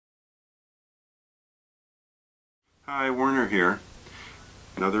Hi, Werner here.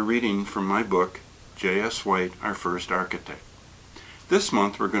 Another reading from my book, J.S. White, Our First Architect. This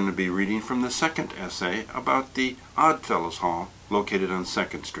month we're going to be reading from the second essay about the Oddfellows Hall located on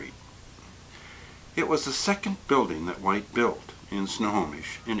 2nd Street. It was the second building that White built in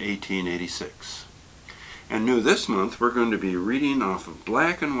Snohomish in 1886. And new this month we're going to be reading off of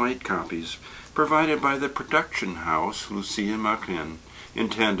black and white copies provided by the production house Lucia Machin,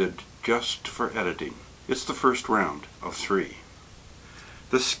 intended just for editing. It's the first round of 3.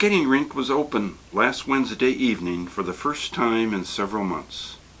 The skating rink was open last Wednesday evening for the first time in several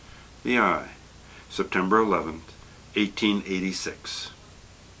months. The Eye, September 11th, 1886.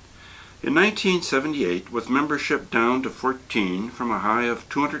 In 1978, with membership down to 14 from a high of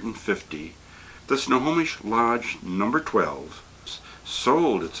 250, the Snohomish Lodge No. 12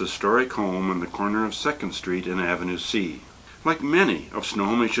 sold its historic home on the corner of 2nd Street and Avenue C. Like many of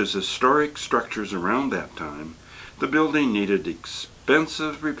Snohomish's historic structures around that time, the building needed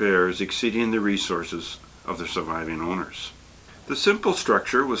expensive repairs exceeding the resources of the surviving owners. The simple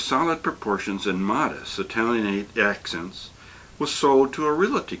structure, with solid proportions and modest Italianate accents, was sold to a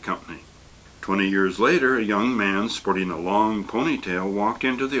realty company. 20 years later, a young man sporting a long ponytail walked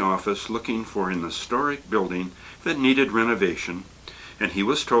into the office looking for an historic building that needed renovation, and he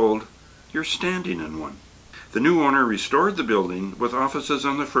was told, "You're standing in one." The new owner restored the building with offices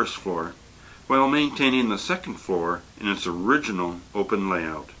on the first floor, while maintaining the second floor in its original open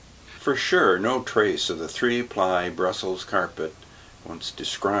layout. For sure, no trace of the 3-ply Brussels carpet, once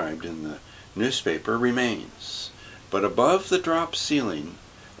described in the newspaper, remains. But above the drop ceiling,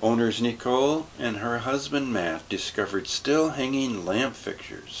 owners Nicole and her husband Matt discovered still hanging lamp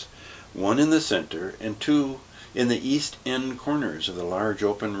fixtures, one in the center and 2 in the east end corners of the large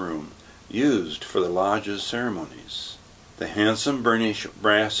open room, used for the lodge's ceremonies. The handsome burnished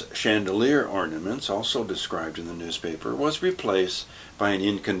brass chandelier ornaments, also described in the newspaper, was replaced by an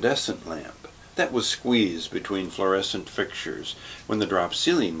incandescent lamp that was squeezed between fluorescent fixtures when the drop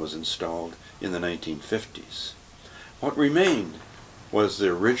ceiling was installed in the 1950s. What remained was the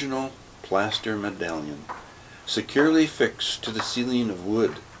original plaster medallion, securely fixed to the ceiling of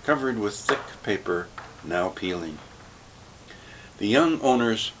wood covered with thick paper, now peeling. The young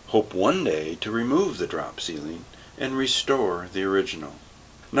owners hope one day to remove the drop ceiling and restore the original.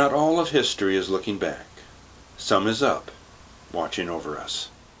 Not all of history is looking back. Some is up, watching over us.